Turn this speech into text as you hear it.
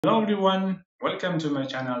Hello everyone, welcome to my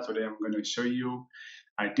channel. Today I'm going to show you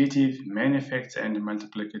additive, main effects and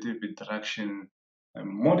multiplicative interaction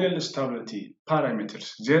model stability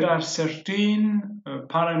parameters. There are certain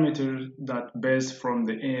parameters that based from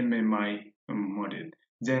the AMMI model.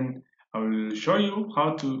 Then I will show you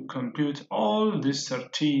how to compute all these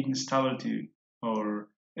 13 stability or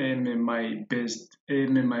AMMI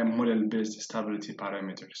model based stability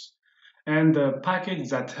parameters, and the package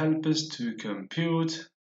that helps us to compute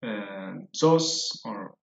those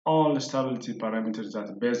or all stability parameters that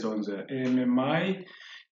are based on the AMMI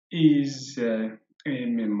is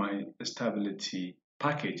AMMI stability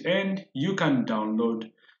package, and you can download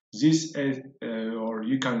this or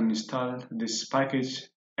you can install this package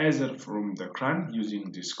either from the CRAN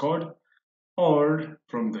using this code or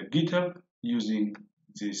from the GitHub using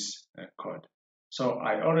this code. So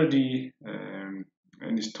I already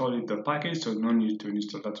installed the package, so no need to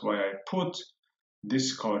install. That's why I put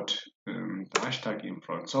this code hashtag in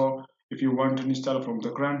front. So if you want to install from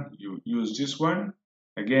the CRAN, you use this one.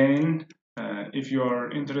 Again, if you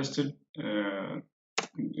are interested to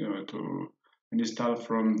install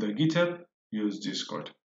from the GitHub, use this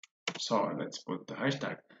code. So let's put the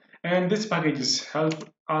hashtag. And this package help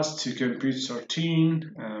us to compute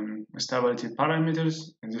 13 stability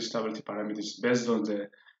parameters, and this stability parameters based on the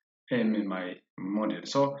AMMI model.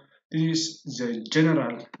 So this is the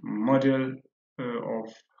general model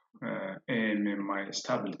of AMMI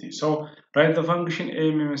stability. So write the function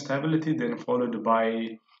AMMI stability, then followed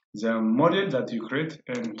by the model that you create,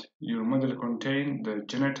 and your model contain the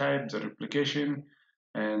genotype, the replication,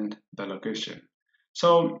 and the location.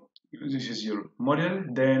 So this is your model.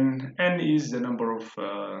 Then n is the number of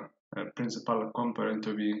principal component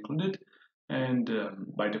to be included, and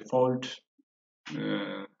by default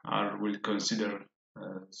R will consider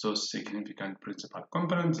those significant principal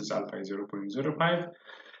components is alpha is 0.05,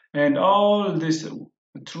 and all this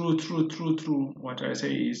true. What I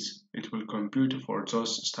say is it will compute for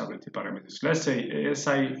those stability parameters. Let's say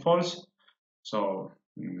ASI false, so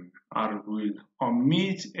R will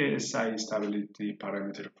omit ASI stability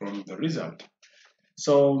parameter from the result.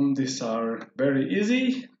 So these are very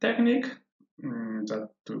easy technique that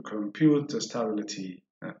to compute the stability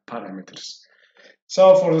parameters.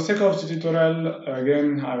 So for the sake of the tutorial,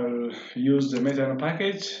 again, I will use the meta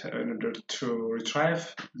package in order to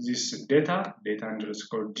retrieve this data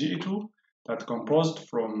underscore GE2 that composed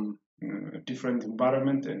from different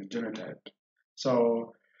environment and genotype.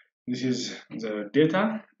 So this is the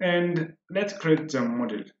data, and let's create the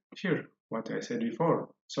model here, what I said before.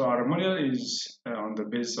 So our model is on the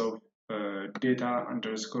base of data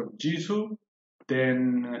underscore G2.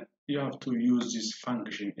 Then you have to use this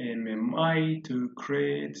function AMMI to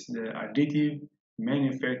create the additive, main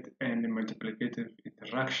effect, and multiplicative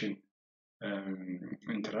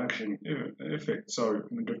interaction effect. So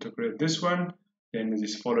in order to create this one, then it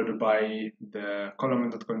is followed by the column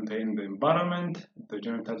that contains the environment, the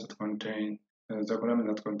genotype that contain the column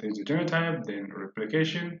that contains the genotype, then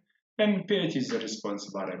replication, and pH is the response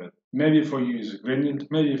variable. Maybe for you is gradient,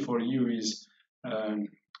 maybe for you is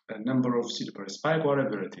a number of seed per spike,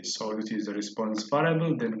 whatever it is. So it is the response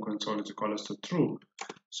variable, then console is equals to true.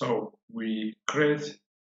 So we create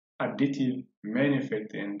additive, main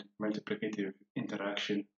effect, and multiplicative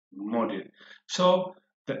interaction model. So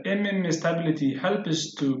the AMMI stability helps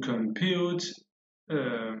us to compute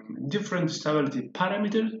different stability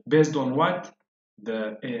parameters based on what?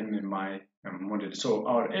 The AMMI model. So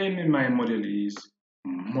our AMMI model is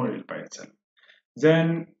model by itself.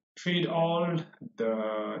 Then feed all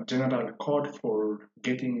the general code for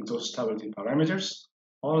getting those stability parameters,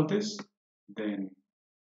 all this, then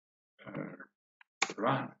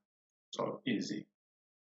run. So easy.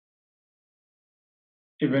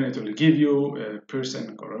 Even it will give you a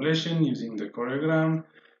percent correlation using the choreogram.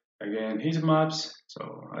 Again, heat maps.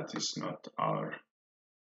 So that is not our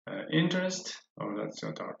interest, or that's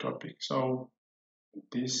not our topic. So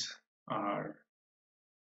these are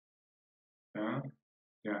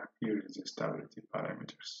here is the stability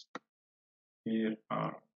parameters. Here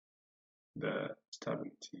are the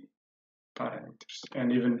stability parameters,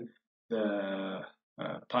 and even the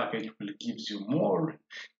package will give you more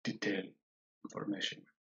detailed information.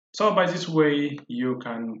 So by this way, you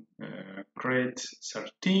can create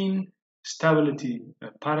 13 stability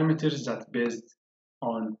parameters that based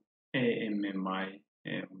on AMMI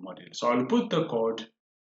model. So I'll put the code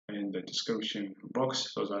in the description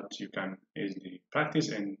box so that you can easily practice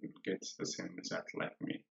and get the same result like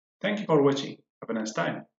me. Thank you for watching. Have a nice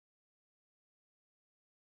time.